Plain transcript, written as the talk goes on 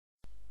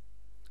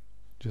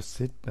Just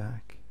sit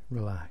back,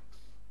 relax,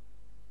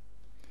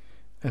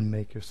 and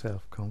make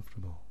yourself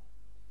comfortable.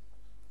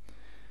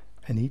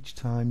 And each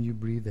time you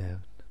breathe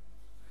out,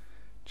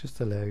 just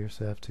allow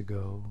yourself to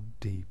go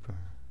deeper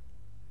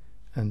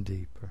and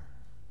deeper.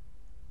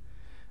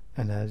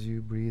 And as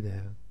you breathe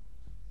out,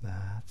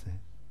 that's it,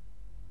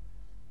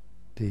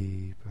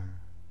 deeper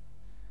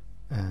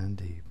and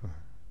deeper.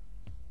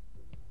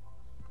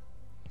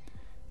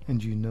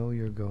 And you know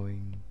you're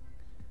going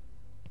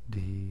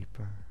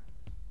deeper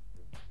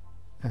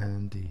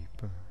and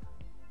deeper,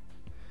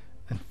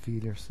 and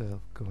feel yourself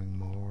going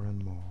more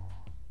and more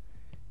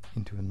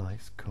into a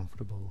nice,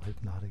 comfortable,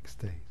 hypnotic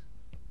state.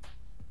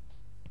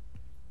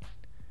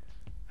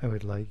 I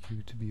would like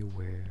you to be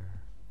aware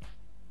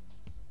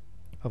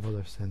of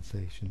other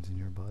sensations in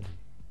your body.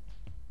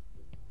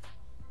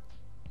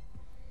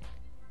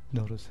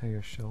 Notice how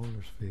your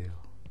shoulders feel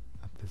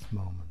at this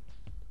moment.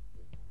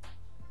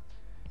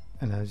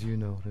 And as you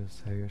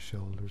notice how your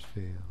shoulders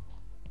feel,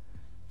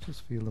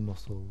 just feel the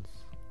muscles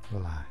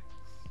relax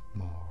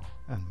more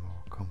and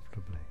more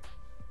comfortably.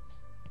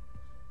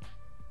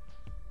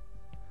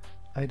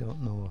 I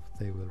don't know if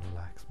they will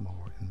relax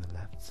more in the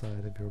left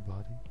side of your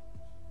body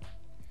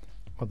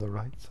or the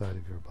right side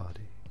of your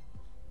body,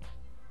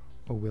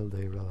 or will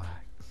they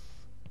relax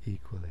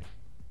equally?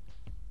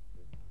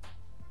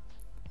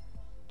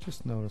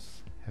 Just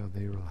notice how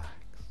they relax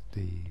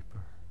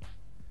deeper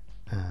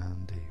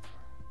and deeper.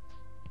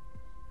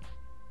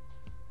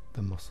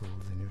 The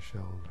muscles in your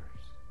shoulders.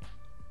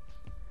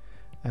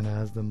 And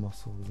as the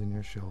muscles in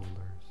your shoulders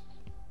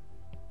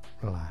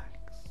relax,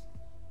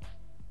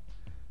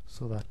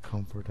 so that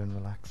comfort and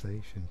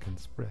relaxation can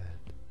spread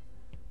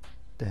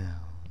down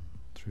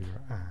through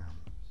your arms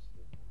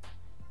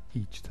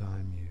each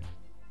time you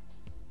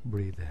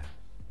breathe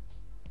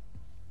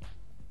out.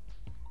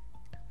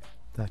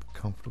 That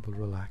comfortable,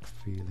 relaxed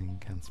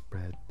feeling can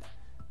spread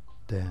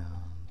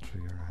down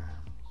through your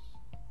arms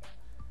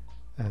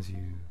as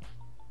you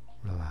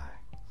relax,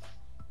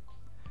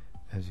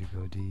 as you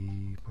go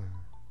deeper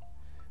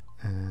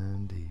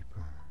and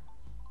deeper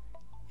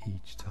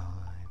each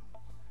time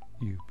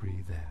you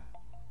breathe out.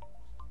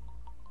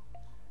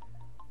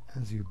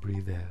 As you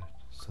breathe out,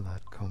 so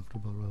that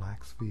comfortable,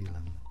 relaxed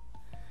feeling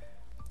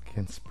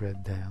can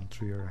spread down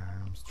through your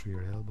arms, through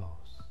your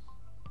elbows,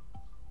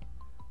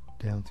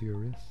 down to your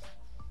wrists.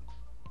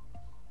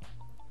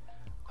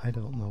 I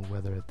don't know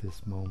whether at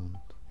this moment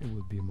it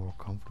would be more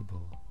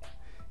comfortable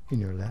in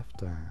your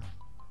left arm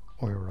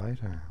or your right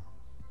arm.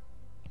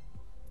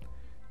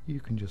 You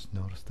can just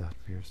notice that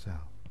for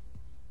yourself.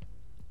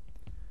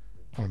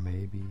 Or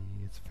maybe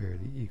it's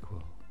fairly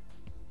equal.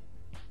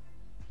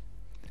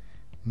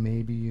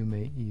 Maybe you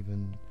may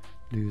even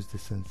lose the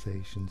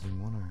sensations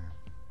in one arm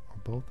or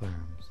both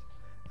arms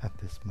at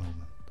this moment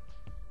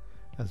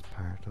as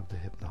part of the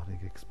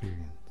hypnotic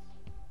experience.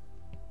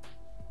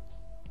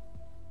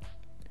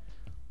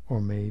 Or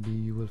maybe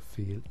you will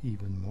feel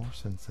even more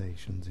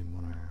sensations in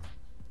one arm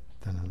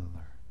than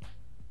another.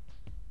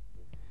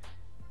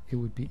 It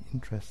would be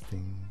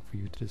interesting for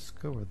you to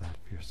discover that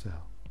for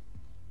yourself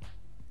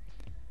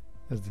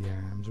as the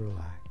arms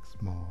relax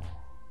more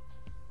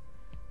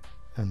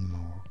and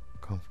more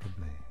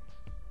comfortably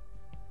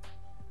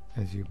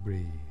as you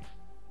breathe.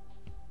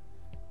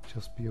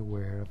 Just be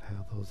aware of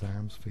how those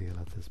arms feel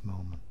at this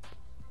moment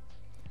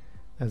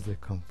as the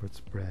comfort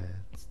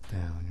spreads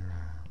down your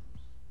arms.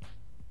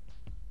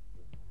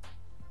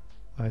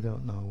 I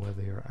don't know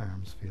whether your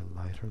arms feel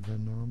lighter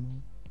than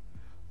normal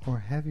or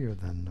heavier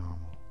than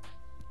normal,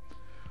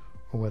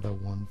 or whether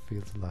one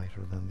feels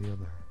lighter than the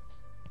other,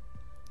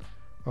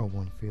 or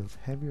one feels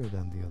heavier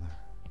than the other.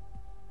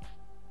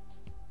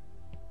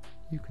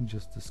 You can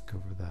just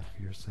discover that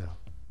for yourself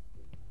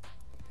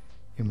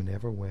in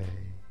whatever way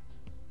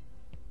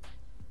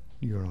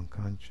your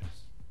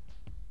unconscious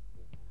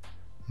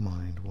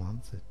mind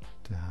wants it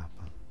to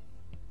happen.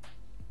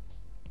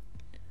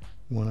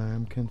 One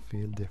arm can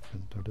feel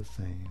different or the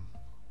same.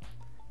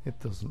 It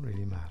doesn't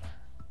really matter.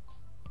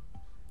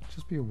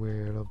 Just be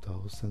aware of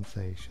those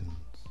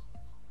sensations,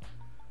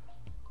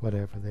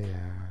 whatever they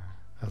are,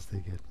 as they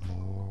get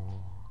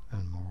more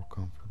and more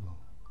comfortable.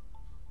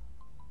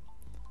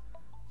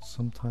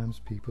 Sometimes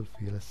people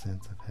feel a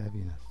sense of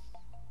heaviness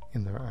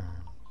in their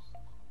arms,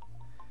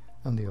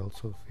 and they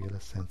also feel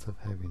a sense of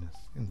heaviness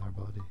in their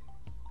body.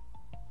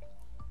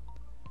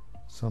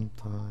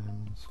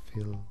 Sometimes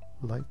feel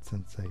light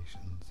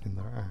sensations in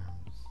their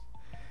arms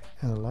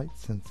and a light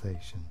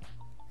sensation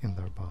in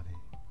their body.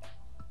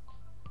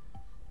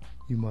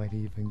 You might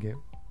even get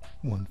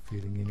one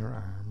feeling in your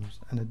arms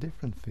and a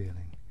different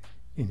feeling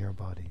in your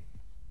body.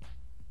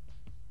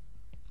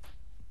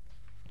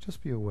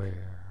 Just be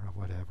aware of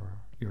whatever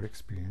your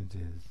experience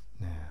is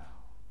now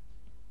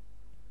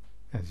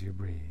as you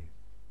breathe.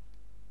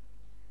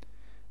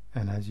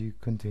 And as you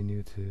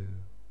continue to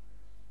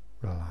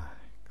relax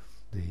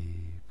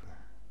deeper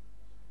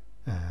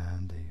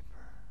and deeper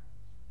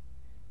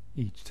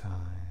each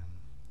time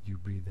you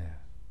breathe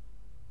out.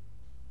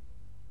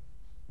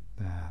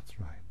 That's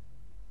right.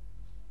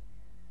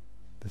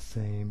 the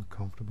same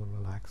comfortable,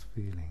 relaxed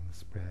feeling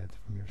spreads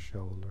from your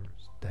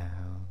shoulders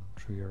down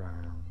through your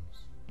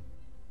arms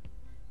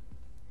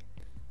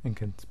and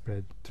can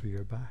spread through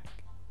your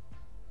back.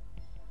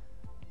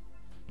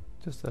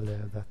 Just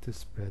allow that to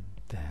spread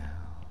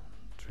down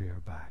through your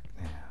back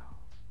now.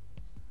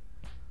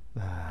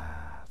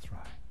 That's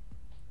right.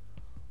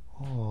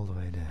 All the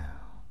way down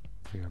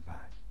through your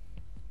back.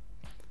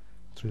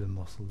 Through the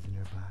muscles in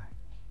your back.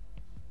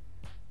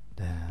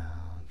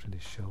 Down through the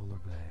shoulder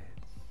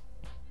blades.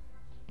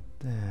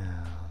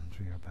 Down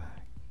through your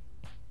back.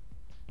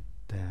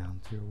 Down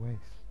to your waist.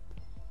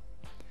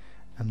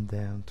 And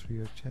down through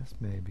your chest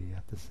maybe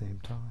at the same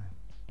time.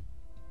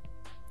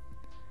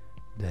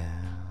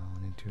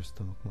 Down into your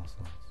stomach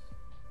muscles.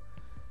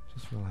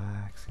 Just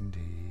relaxing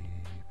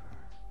deeper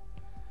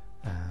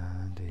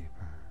and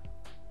deeper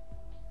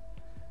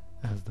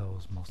as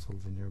those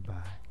muscles in your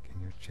back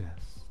and your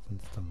chest and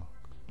stomach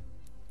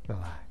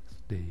relax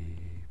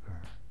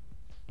deeper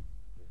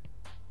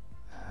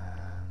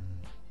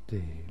and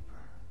deeper,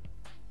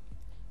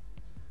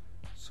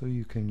 so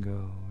you can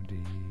go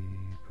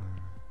deeper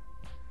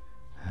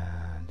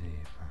and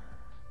deeper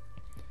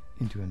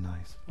into a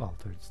nice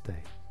altered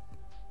state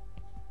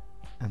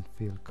and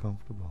feel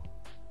comfortable,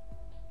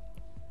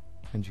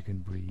 and you can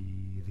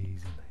breathe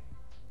easily.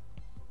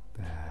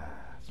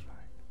 That's right.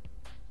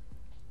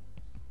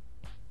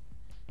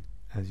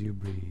 As you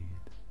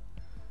breathe,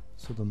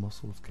 so the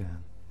muscles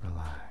can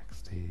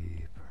relax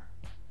deeper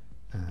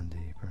and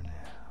deeper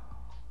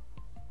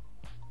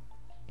now.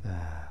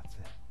 That's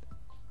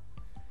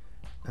it.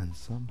 And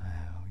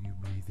somehow you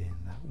breathe in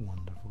that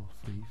wonderful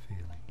free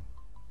feeling.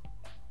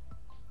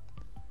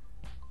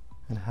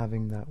 And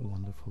having that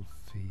wonderful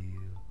free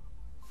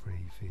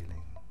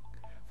feeling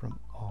from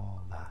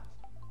all that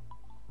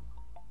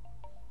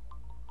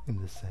in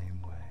the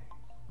same way.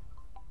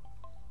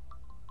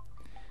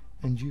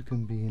 And you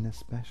can be in a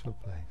special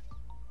place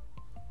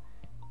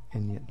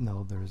and yet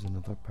know there is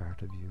another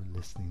part of you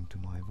listening to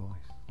my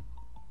voice.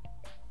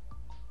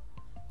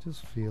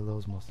 Just feel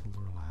those muscles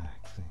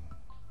relaxing.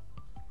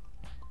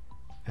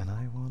 And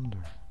I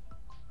wonder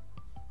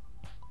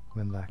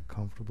when that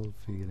comfortable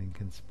feeling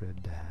can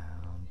spread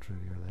down through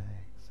your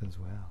legs as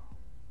well.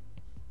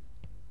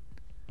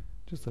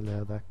 Just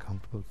allow that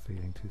comfortable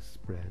feeling to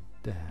spread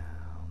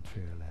down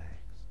through your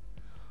legs,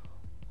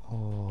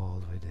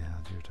 all the way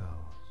down to your toes.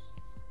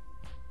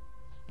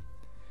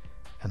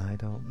 And I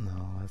don't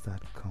know, as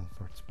that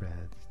comfort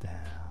spreads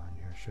down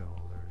your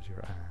shoulders,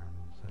 your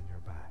arms and your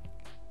back,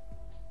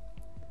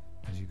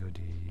 as you go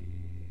deeper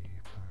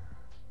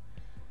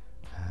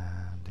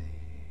and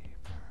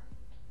deeper,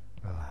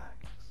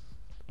 relaxed,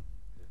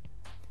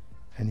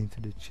 and into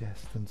the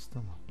chest and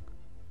stomach,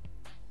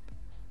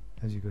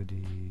 as you go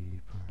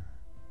deeper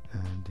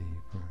and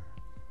deeper,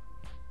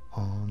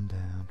 on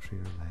down through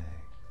your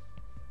legs.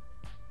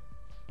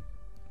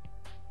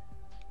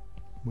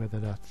 Whether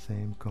that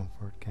same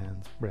comfort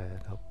can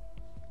spread up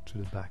to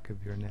the back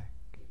of your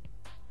neck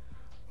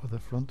or the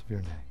front of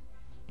your neck,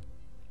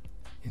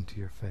 into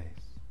your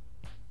face,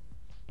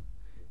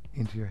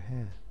 into your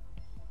head,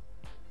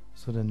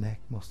 so the neck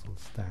muscles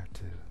start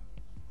to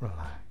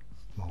relax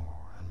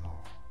more and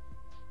more.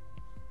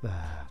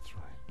 That's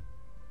right.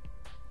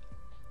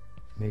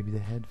 Maybe the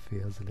head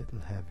feels a little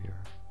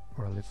heavier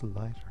or a little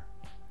lighter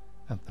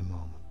at the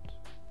moment,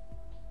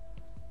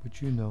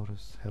 but you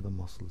notice how the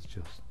muscles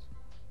just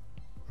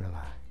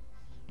relax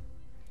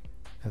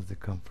as the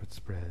comfort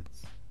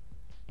spreads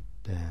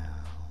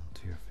down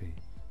to your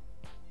feet.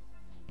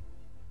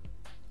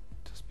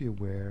 Just be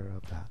aware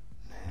of that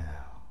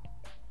now.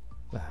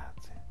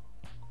 That's it.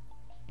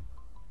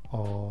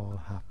 All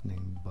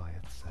happening by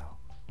itself.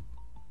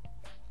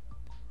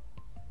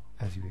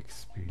 As you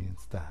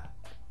experience that,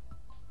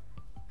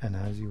 and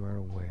as you are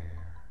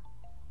aware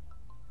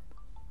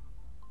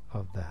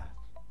of that,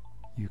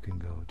 you can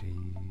go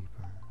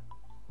deeper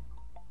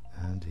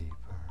and deeper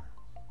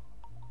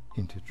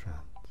into trance.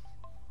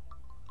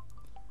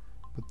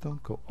 But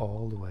don't go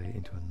all the way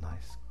into a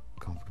nice,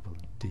 comfortable,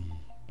 deep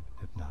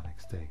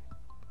hypnotic state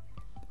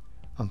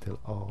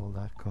until all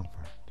that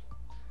comfort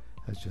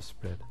has just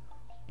spread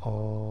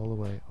all the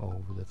way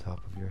over the top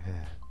of your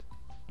head.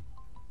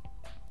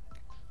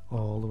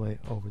 All the way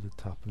over the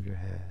top of your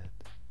head,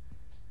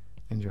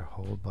 and your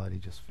whole body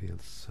just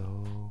feels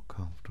so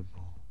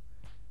comfortable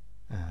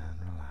and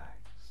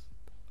relaxed.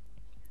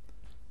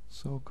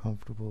 So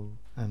comfortable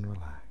and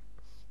relaxed.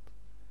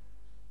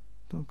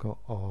 Don't go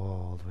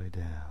all the way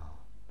down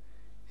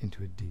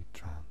into a deep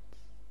trance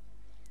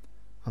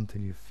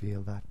until you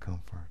feel that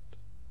comfort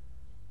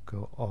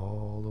go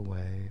all the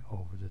way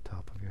over the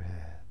top of your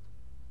head,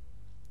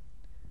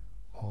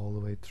 all the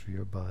way through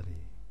your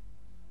body,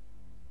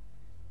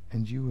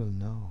 and you will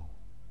know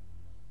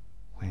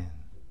when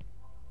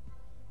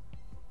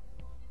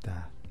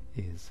that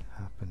is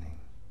happening,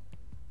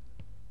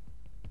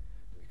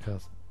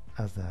 because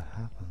as that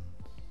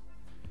happens,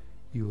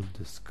 you will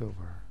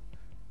discover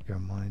your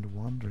mind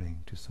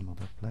wandering to some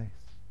other place.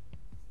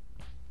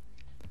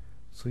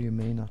 So you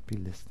may not be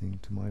listening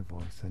to my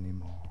voice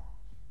anymore.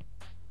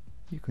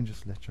 you can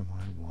just let your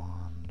mind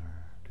wander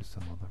to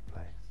some other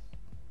place.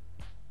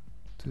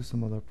 To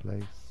some other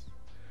place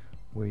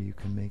where you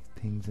can make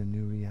things a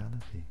new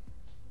reality.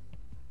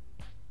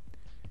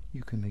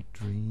 You can make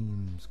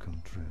dreams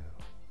come true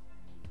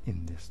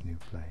in this new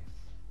place.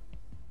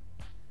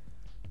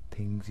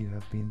 Things you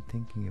have been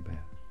thinking about.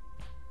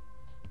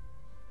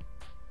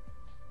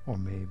 Or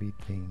maybe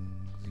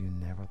things you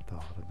never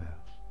thought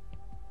about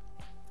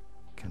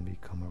can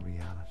become a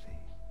reality.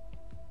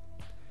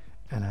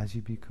 And as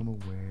you become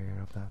aware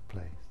of that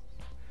place,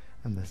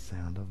 and the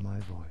sound of my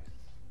voice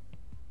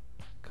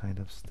kind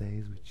of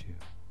stays with you,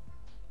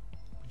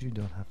 but you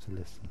don't have to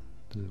listen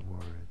to the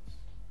words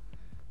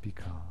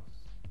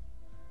because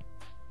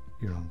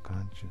your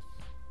unconscious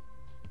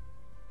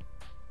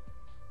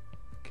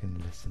can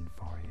listen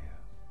for you.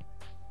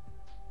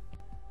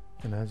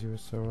 And as you're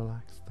so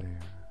relaxed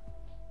there,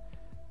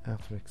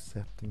 after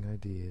accepting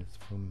ideas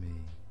from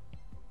me,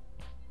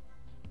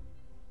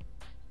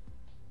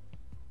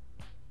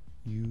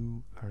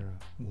 you are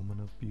a woman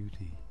of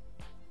beauty,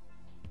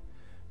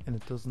 and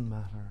it doesn't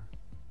matter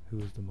who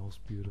is the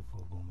most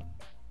beautiful woman.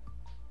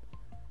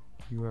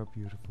 You are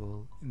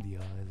beautiful in the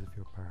eyes of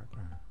your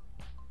partner,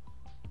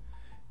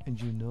 and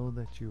you know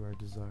that you are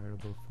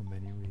desirable for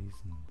many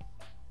reasons,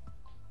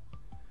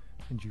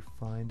 and you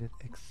find it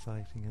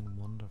exciting and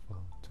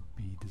wonderful to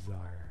be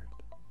desired.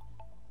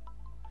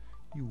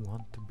 You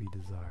want to be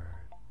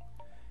desired,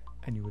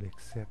 and you will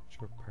accept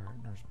your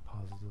partner's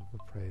positive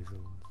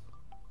appraisals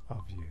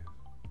of you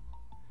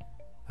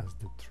as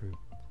the truth.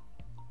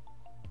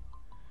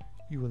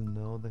 You will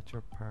know that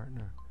your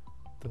partner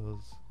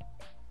does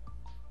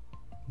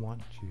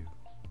want you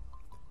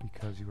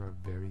because you are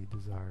very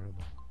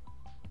desirable,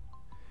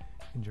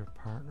 and your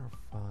partner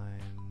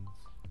finds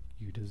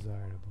you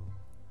desirable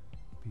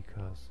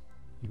because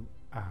you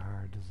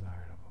are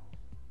desirable.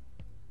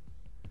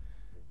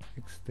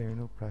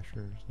 External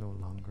pressures no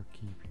longer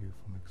keep you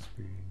from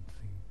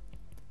experiencing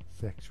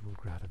sexual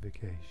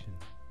gratification.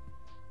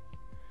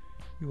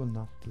 You will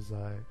not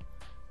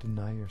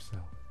deny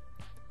yourself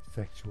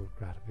sexual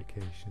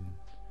gratification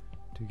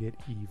to get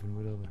even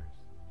with others.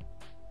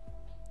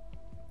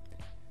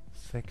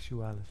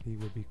 Sexuality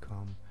will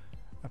become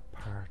a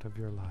part of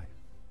your life,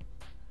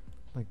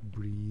 like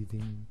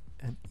breathing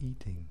and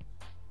eating.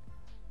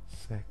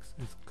 Sex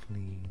is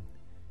clean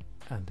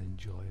and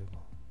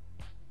enjoyable.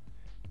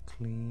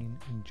 Clean,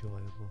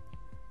 enjoyable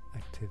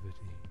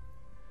activity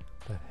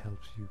that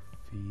helps you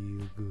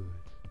feel good.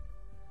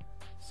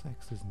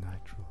 Sex is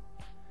natural,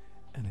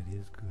 and it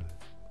is good.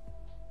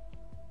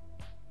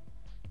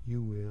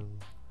 You will,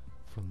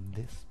 from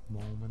this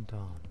moment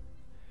on,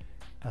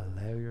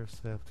 allow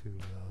yourself to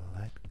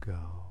let go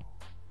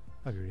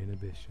of your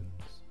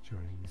inhibitions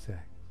during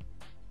sex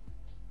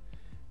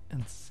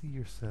and see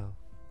yourself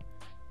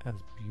as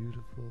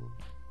beautiful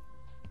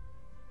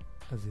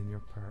as in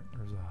your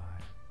partner's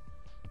eye.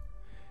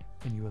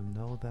 And you will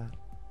know that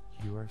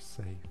you are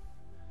safe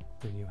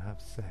when you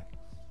have sex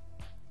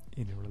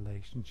in a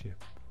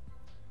relationship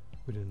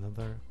with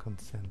another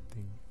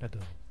consenting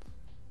adult.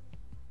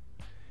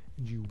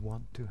 And you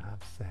want to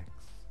have sex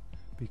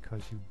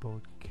because you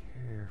both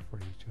care for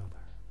each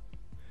other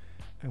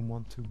and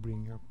want to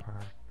bring your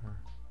partner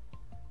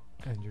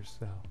and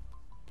yourself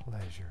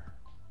pleasure.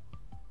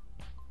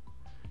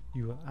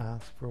 You will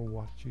ask for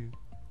what you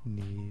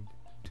need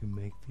to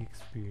make the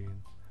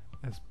experience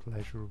as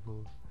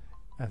pleasurable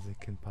as it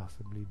can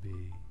possibly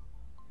be,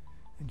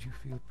 and you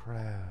feel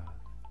proud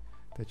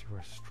that you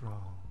are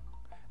strong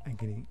and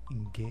can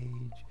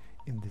engage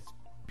in this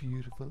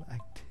beautiful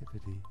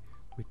activity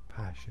with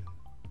passion.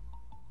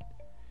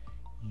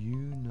 You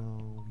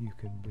know you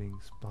can bring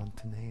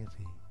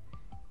spontaneity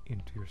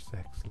into your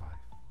sex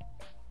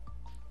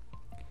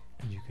life,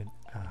 and you can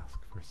ask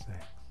for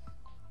sex,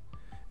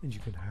 and you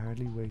can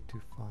hardly wait to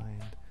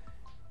find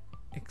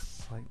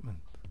excitement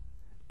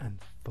and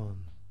fun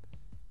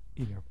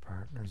in your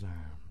partner's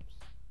arms.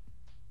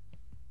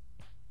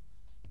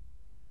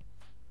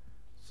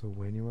 So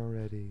when you are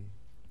ready,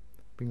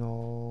 bring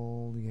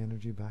all the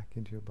energy back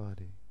into your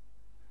body.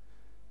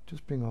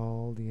 Just bring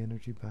all the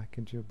energy back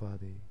into your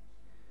body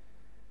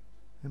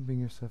and bring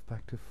yourself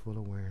back to full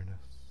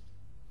awareness,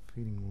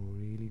 feeling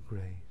really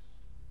great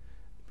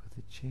for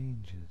the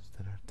changes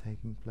that are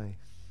taking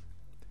place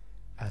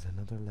at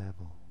another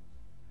level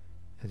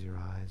as your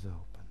eyes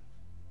open.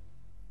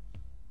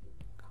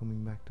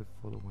 Coming back to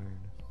full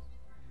awareness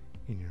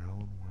in your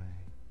own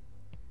way,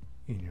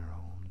 in your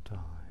own time.